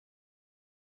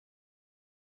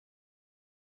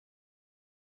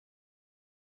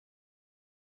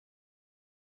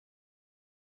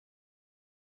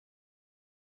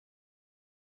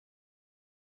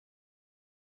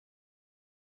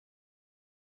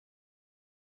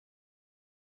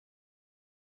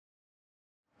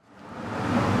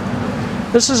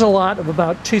This is a lot of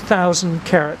about 2,000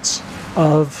 carats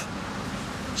of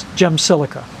gem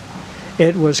silica.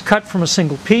 It was cut from a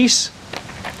single piece.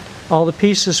 All the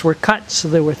pieces were cut so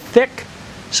they were thick,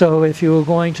 so if you were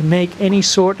going to make any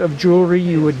sort of jewelry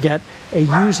you would get a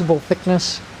usable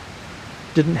thickness.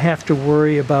 Didn't have to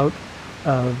worry about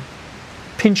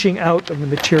pinching out of the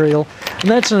material,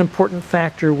 and that's an important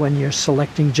factor when you're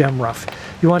selecting gem rough.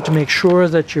 You want to make sure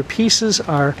that your pieces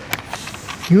are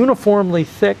uniformly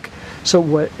thick, so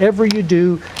whatever you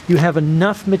do, you have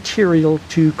enough material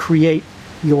to create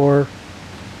your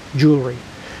jewelry.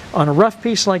 On a rough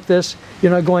piece like this,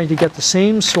 you're not going to get the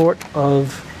same sort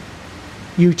of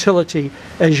utility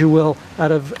as you will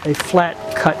out of a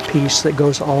flat cut piece that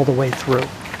goes all the way through.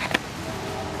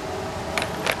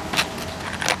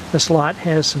 This lot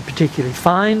has some particularly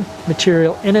fine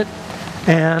material in it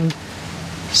and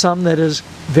some that is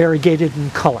variegated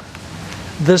in color.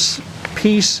 This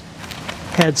piece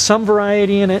had some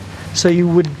variety in it, so you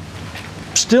would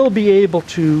still be able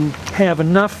to have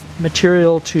enough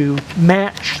material to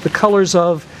match the colors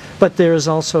of, but there's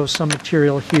also some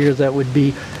material here that would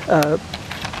be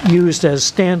used as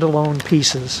standalone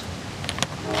pieces.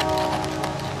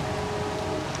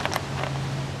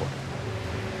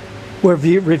 We're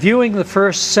reviewing the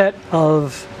first set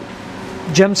of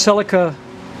gem silica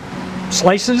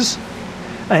slices,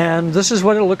 and this is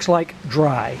what it looks like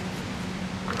dry.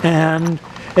 And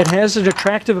it has an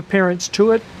attractive appearance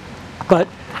to it, but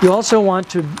you also want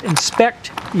to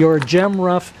inspect your gem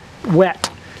rough wet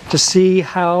to see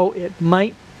how it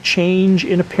might change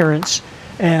in appearance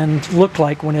and look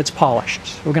like when it's polished.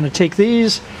 So we're going to take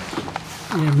these,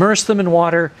 immerse them in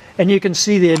water, and you can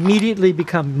see they immediately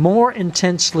become more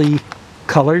intensely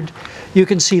colored. You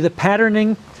can see the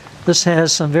patterning. This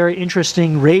has some very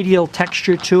interesting radial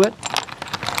texture to it.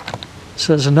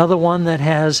 So there's another one that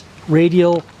has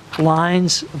radial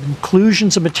lines,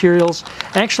 inclusions of materials.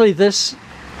 Actually, this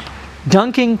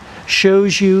dunking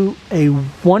shows you a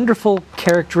wonderful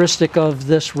characteristic of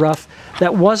this rough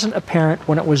that wasn't apparent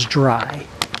when it was dry.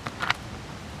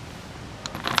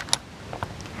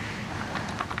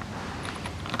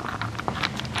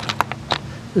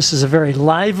 This is a very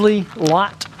lively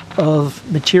lot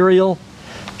of material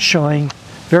showing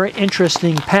very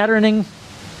interesting patterning.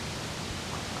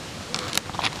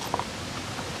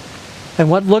 And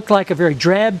what looked like a very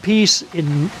drab piece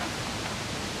in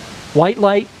white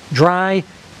light, dry,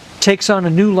 takes on a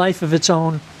new life of its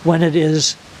own when it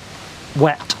is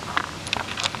wet.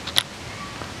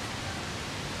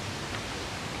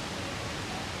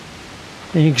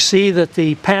 And you can see that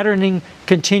the patterning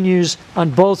continues on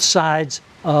both sides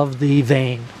of the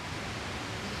vein.